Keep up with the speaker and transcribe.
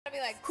be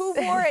like, who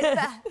wore it?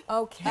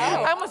 Okay.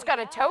 I almost got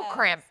a toe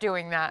cramp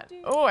doing that.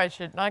 Oh, I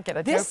should not get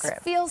a toe This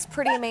cramp. feels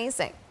pretty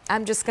amazing.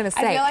 I'm just gonna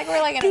say. I feel like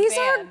we're like in these a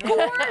band.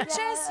 are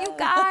gorgeous, you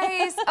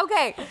guys.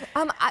 Okay,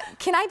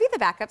 can I be the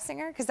backup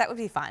singer? Because that would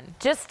be fun.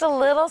 Just a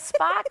little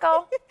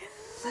sparkle.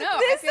 No, I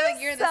This feel like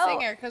is you're the so-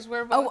 singer because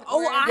we're both.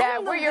 Yeah,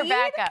 I'm we're the your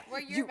lead? backup.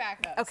 We're your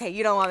backup. Okay,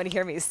 you don't want me to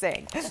hear me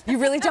sing. You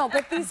really don't.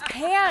 But these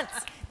pants,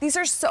 these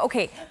are so,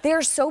 okay, they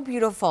are so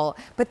beautiful,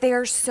 but they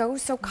are so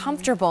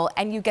comfortable.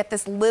 And you get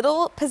this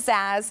little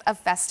pizzazz of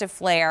festive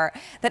flair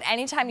that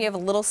anytime you have a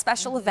little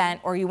special event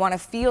or you want to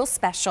feel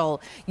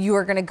special, you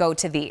are going to go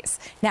to these.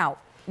 Now,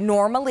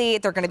 normally,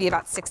 they're going to be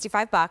about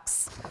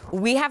 $65.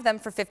 We have them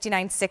for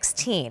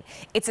 $59.16.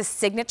 It's a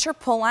signature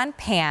pull-on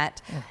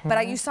pant,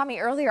 but you saw me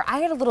earlier. I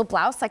had a little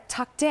blouse like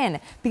tucked in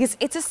because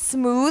it's a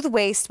smooth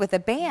waist with a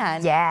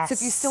band. Yes. So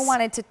if you still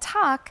wanted to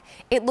tuck,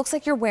 it looks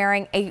like you're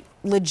wearing a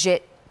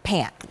legit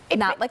pant,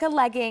 not like a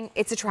legging.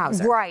 It's a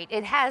trouser. Right.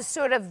 It has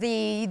sort of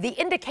the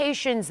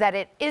indications that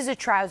it is a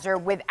trouser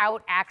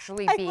without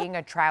actually being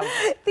a trouser.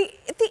 The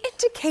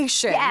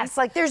indication. Yes,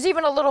 like there's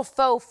even a little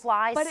faux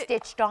fly But it-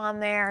 stitched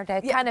on there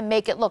to kind of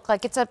make it look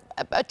like it's a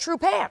true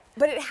pant.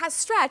 But it has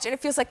stretch and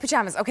it feels like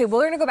pajamas. Okay, well,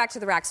 we're gonna go back to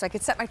the rack so I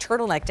could set my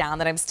turtleneck down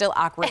that I'm still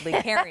awkwardly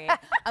carrying.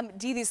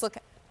 Dee, these look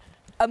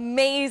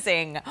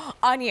amazing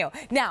on you.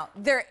 Now,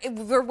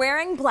 we're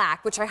wearing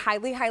black, which I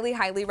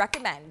highly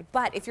recommend.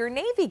 But if you're a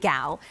navy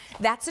gal,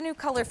 that's a new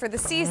color for the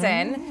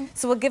season.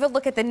 So we'll give a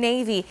look at the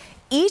navy.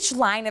 Each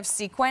line of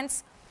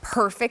sequence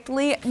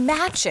perfectly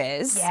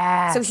matches.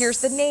 Yes. So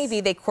here's the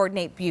navy. They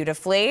coordinate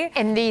beautifully.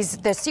 And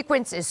the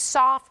sequence is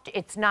soft.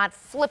 It's not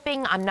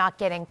flipping. I'm not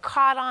getting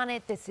caught on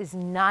it. This is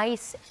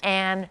nice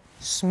and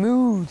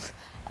smooth.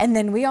 And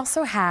then we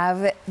also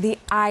have the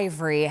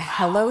ivory.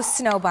 Hello,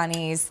 snow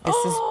bunnies. This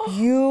is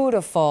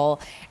beautiful.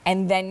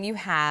 And then you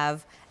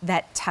have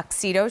that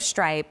tuxedo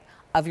stripe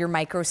of your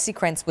micro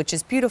sequence, which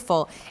is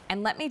beautiful.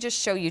 And let me just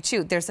show you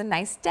too, there's a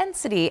nice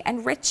density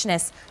and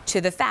richness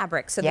to the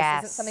fabric. So this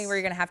isn't something where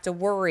you're gonna have to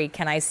worry,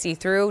 can I see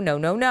through? No,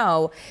 no,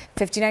 no.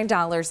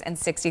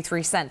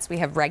 $59.63. We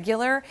have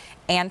regular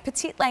and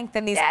petite length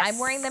in these. Yes. I'm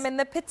wearing them in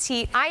the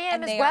petite. I am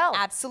and as they well.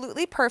 Are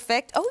absolutely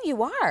perfect. Oh,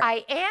 you are?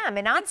 I am,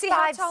 and I'm Lindsay,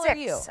 how tall 5'6". are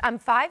you? I'm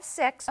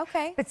 5'6".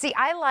 Okay. But see,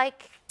 I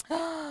like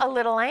a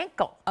little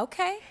ankle.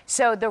 Okay.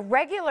 So the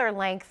regular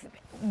length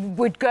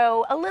would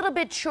go a little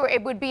bit short.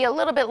 It would be a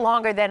little bit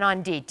longer than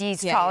on Dee.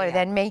 Dee's taller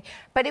than me,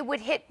 but it would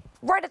hit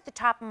right at the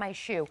top of my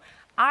shoe.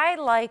 I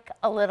like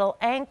a little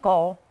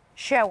ankle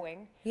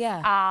showing.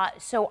 Yeah.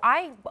 So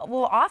I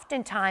will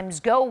oftentimes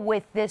go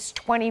with this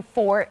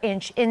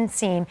 24-inch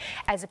inseam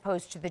as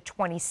opposed to the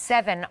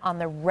 27 on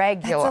the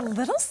regular. It's a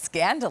little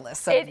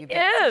scandalous of you. It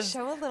is.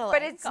 Show a little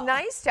but ankle. it's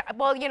nice to,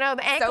 well, you know,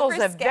 the ankle's a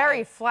risque.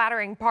 very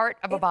flattering part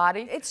of a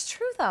body. It's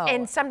true, though.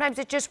 And sometimes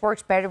it just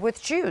works better with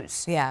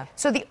shoes. Yeah.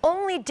 So the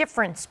only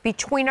difference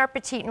between our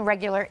petite and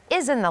regular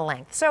is in the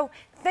length. So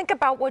think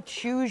about what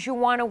shoes you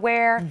want to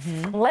wear.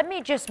 Let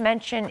me just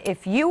mention,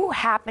 if you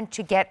happen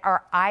to get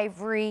our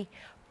ivory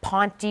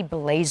Ponte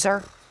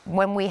blazer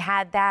when we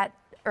had that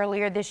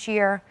earlier this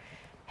year,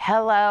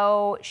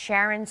 hello,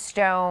 Sharon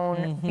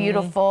Stone,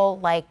 beautiful,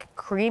 like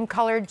cream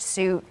colored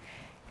suit,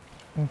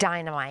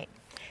 dynamite.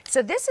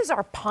 So this is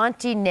our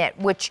Ponte knit,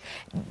 which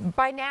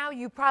by now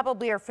you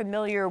probably are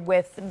familiar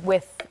with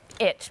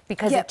it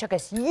because it took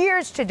us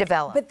years to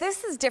develop. But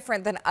this is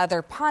different than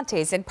other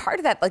Pontes, and part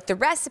of that, like the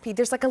recipe,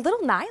 there's like a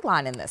little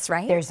nylon in this,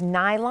 right? There's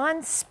nylon,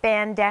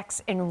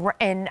 spandex,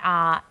 and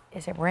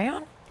is it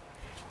rayon?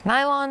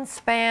 Nylon,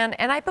 span,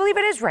 and I believe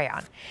it is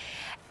rayon.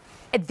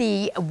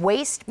 The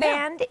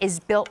waistband is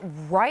built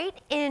right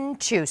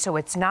into, so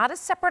it's not a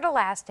separate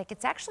elastic,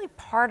 it's actually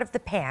part of the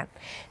pant.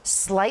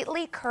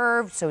 Slightly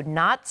curved, so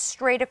not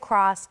straight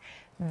across.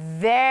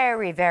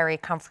 Very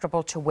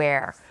comfortable to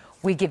wear.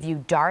 We give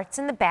you darts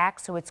in the back,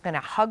 so it's gonna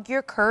hug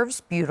your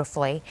curves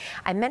beautifully.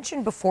 I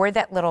mentioned before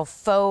that little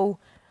faux,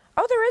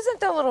 oh, there isn't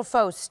the little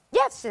faux,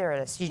 yes, there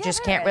it is. You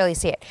just can't really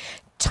see it.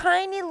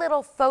 Tiny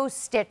little faux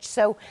stitch,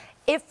 so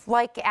if,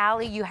 like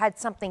Allie, you had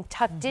something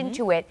tucked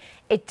into it,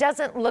 it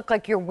doesn't look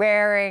like you're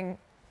wearing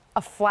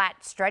a flat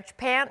stretch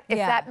pant. If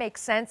that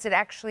makes sense, it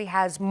actually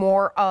has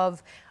more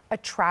of a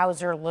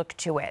trouser look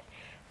to it.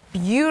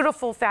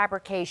 Beautiful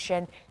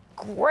fabrication,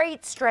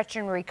 great stretch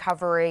and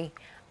recovery.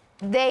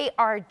 They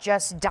are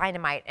just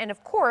dynamite. And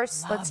of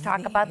course, let's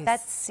talk about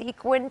that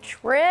sequin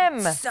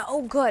trim.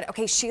 So good.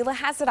 Okay, Sheila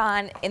has it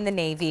on in the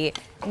navy.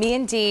 Me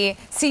and Dee.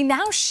 See,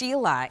 now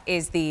Sheila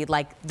is the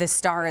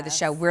star of the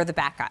show. We're the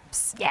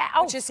backups. Yeah,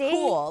 which is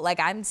cool. Like,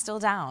 I'm still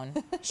down.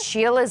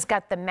 Sheila's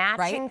got the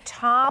matching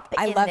top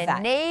I in love the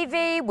that.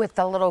 navy with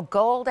the little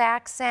gold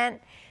accent.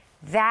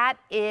 That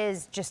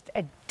is just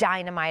a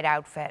dynamite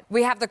outfit.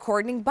 We have the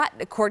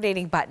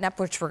coordinating button up,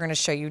 which we're going to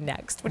show you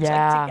next, which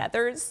Yeah.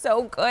 together is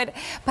so good.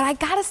 But I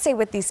got to say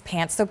with these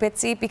pants, though,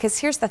 Bitsy, because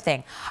here's the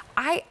thing.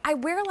 I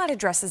wear a lot of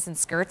dresses and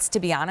skirts,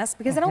 to be honest,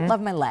 because I don't love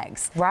my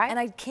legs. Right.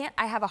 And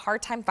I have a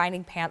hard time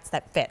finding pants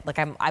that fit. Like,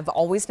 I've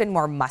always been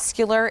more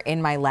muscular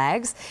in my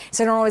legs,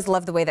 so I don't always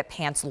love the way that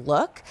pants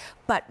look.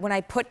 But when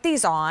I put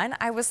these on,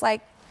 I was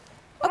like,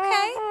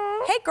 Okay.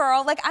 Hey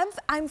girl, like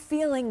I'm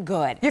feeling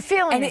good. You're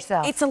feeling and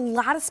yourself. It's a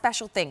lot of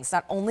special things.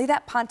 Not only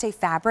that Ponte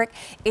fabric,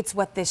 it's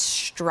what this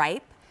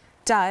stripe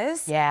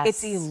does. Yes.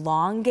 It's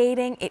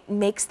elongating. It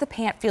makes the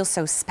pant feel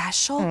so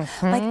special.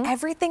 Like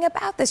everything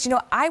about this. You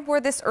know, I wore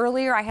this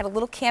earlier. I had a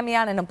little cami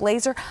on and a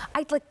blazer.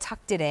 I'd like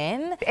tucked it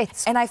in.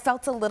 And I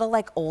felt a little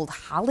like old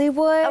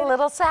Hollywood. A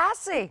little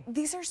sassy.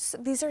 These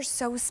are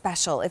so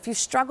special. If you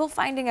struggle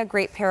finding a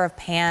great pair of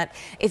pants,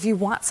 if you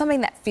want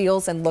something that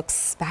feels and looks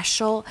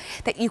special,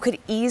 that you could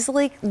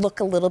easily look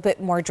a little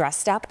bit more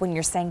dressed up when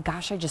you're saying,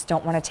 gosh, I just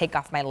don't want to take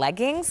off my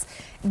leggings,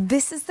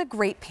 this is the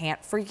great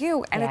pant for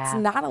you. And it's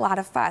not a lot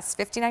of fuss.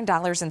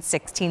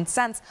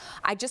 $59.16.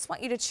 I just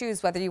want you to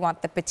choose whether you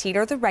want the petite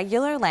or the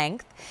regular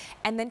length,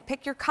 and then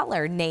pick your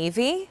color.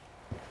 Navy,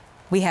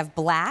 we have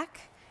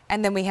black,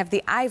 and then we have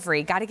the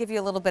ivory. Got to give you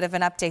a little bit of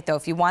an update though.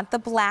 If you want the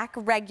black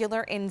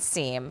regular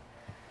inseam,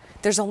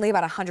 there's only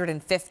about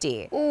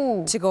 150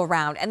 to go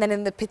around. And then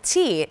in the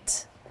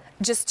petite,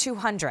 just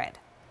 200.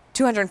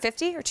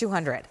 250 or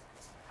 200?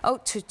 Oh,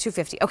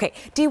 250. Okay.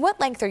 Dee, what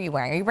length are you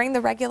wearing? Are you wearing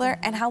the regular?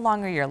 And how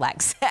long are your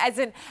legs? As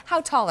in,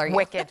 how tall are you?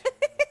 Wicked.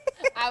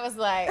 I was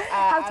like,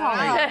 how tall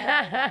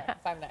are you?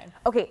 5'9".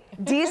 Okay,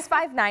 Dee's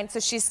 5'9", so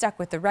she's stuck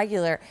with the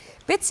regular.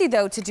 Bitsy,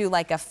 though, to do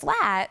like a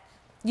flat,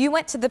 you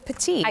went to the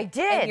petite. I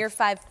did. And you're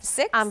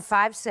 5'6"? I'm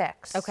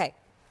 5'6". Okay.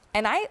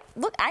 And I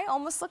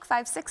almost look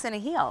 5'6" in a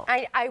heel.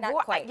 I Not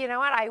wore, quite. you know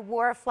what? I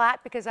wore a flat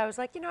because I was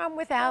like, you know, I'm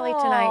with Allie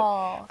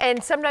tonight.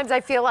 And sometimes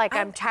I feel like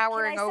I'm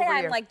towering Can I say over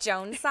I'm you. like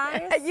Joan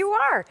size? You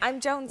are.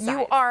 I'm Joan size.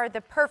 You are the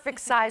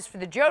perfect size for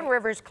the Joan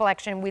Rivers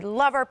collection. We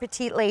love our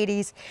petite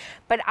ladies,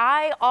 but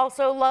I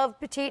also love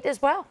petite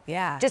as well.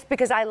 Yeah. Just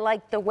because I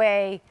like the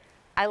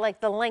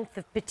length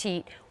of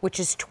petite, which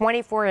is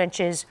 24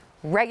 inches,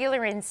 regular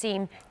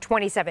inseam,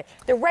 27.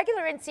 The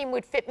regular inseam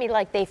would fit me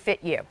like they fit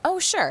you. Oh,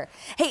 sure.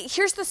 Hey,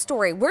 here's the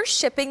story. We're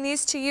shipping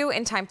these to you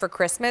in time for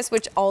Christmas,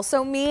 which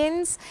also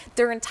means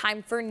they're in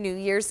time for New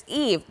Year's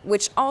Eve,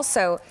 which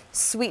also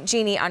Sweet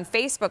Jeannie on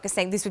Facebook is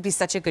saying these would be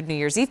such a good New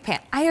Year's Eve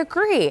pant. I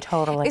agree.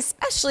 Totally.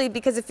 Especially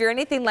because if you're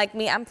anything like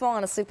me, I'm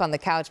falling asleep on the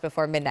couch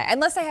before midnight,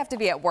 unless I have to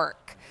be at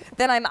work.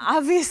 Then I'm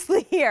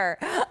obviously here,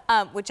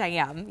 which I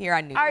am here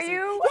on New Year's Are Eve.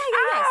 you?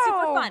 Yeah,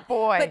 super Oh, fun.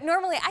 boy. But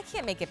normally I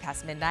can't make it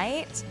past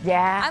midnight.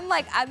 Yeah. I'm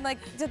like,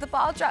 did the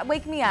ball drop?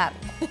 Wake me up.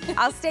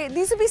 I'll stay.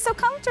 These would be so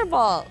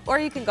comfortable. Or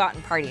you can go out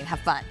and party and have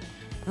fun.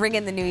 Ring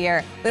in the new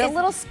year with a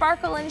little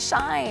sparkle and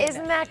shine.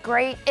 Isn't that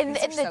great? And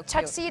These are the so cute.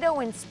 tuxedo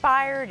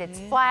inspired, it's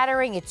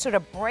flattering, it sort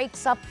of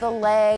breaks up the leg.